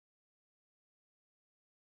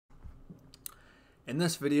In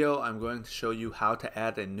this video, I'm going to show you how to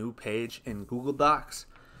add a new page in Google Docs.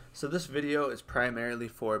 So this video is primarily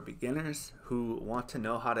for beginners who want to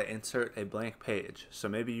know how to insert a blank page. So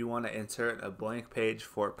maybe you want to insert a blank page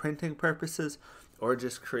for printing purposes or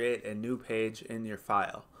just create a new page in your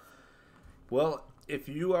file. Well, if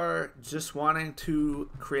you are just wanting to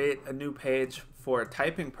create a new page for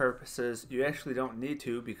typing purposes, you actually don't need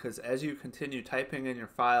to, because as you continue typing in your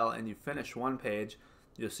file and you finish one page,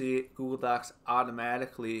 you'll see Google Docs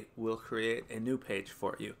automatically will create a new page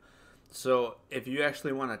for you. So if you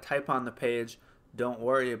actually want to type on the page, don't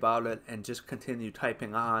worry about it and just continue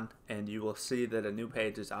typing on, and you will see that a new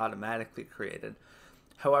page is automatically created.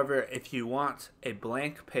 However, if you want a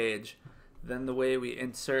blank page, then the way we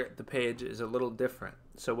insert the page is a little different.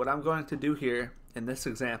 So what I'm going to do here in this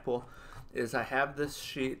example is I have this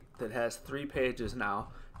sheet that has 3 pages now,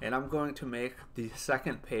 and I'm going to make the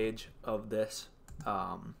second page of this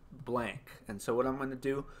blank. And so what I'm going to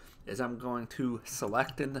do is I'm going to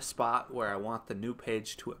select in the spot where I want the new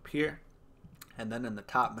page to appear, and then in the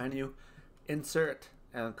top menu, insert,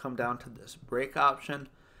 and come down to this break option,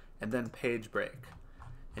 and then page break.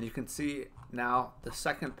 And you can see now the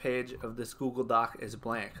second page of this Google Doc is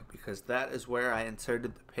blank because that is where I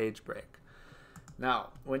inserted the page break. Now,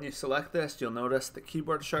 when you select this, you'll notice the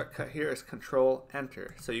keyboard shortcut here is Control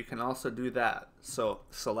Enter. So you can also do that. So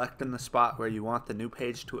select in the spot where you want the new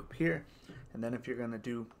page to appear, and then if you're going to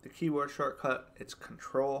do the keyboard shortcut, it's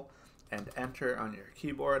Control and Enter on your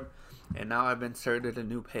keyboard. And now I've inserted a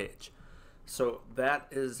new page. So that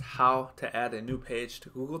is how to add a new page to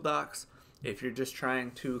Google Docs. If you're just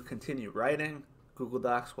trying to continue writing, Google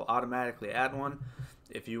Docs will automatically add one.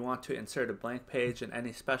 If you want to insert a blank page in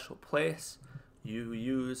any special place, you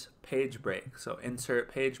use page break. So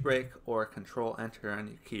insert page break or Control Enter on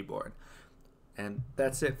your keyboard. And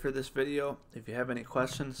that's it for this video. If you have any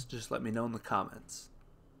questions, just let me know in the comments.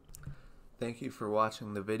 Thank you for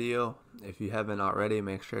watching the video. If you haven't already,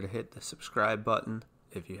 make sure to hit the subscribe button.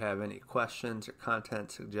 If you have any questions or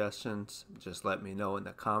content suggestions, just let me know in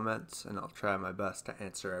the comments and I'll try my best to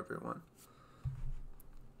answer everyone.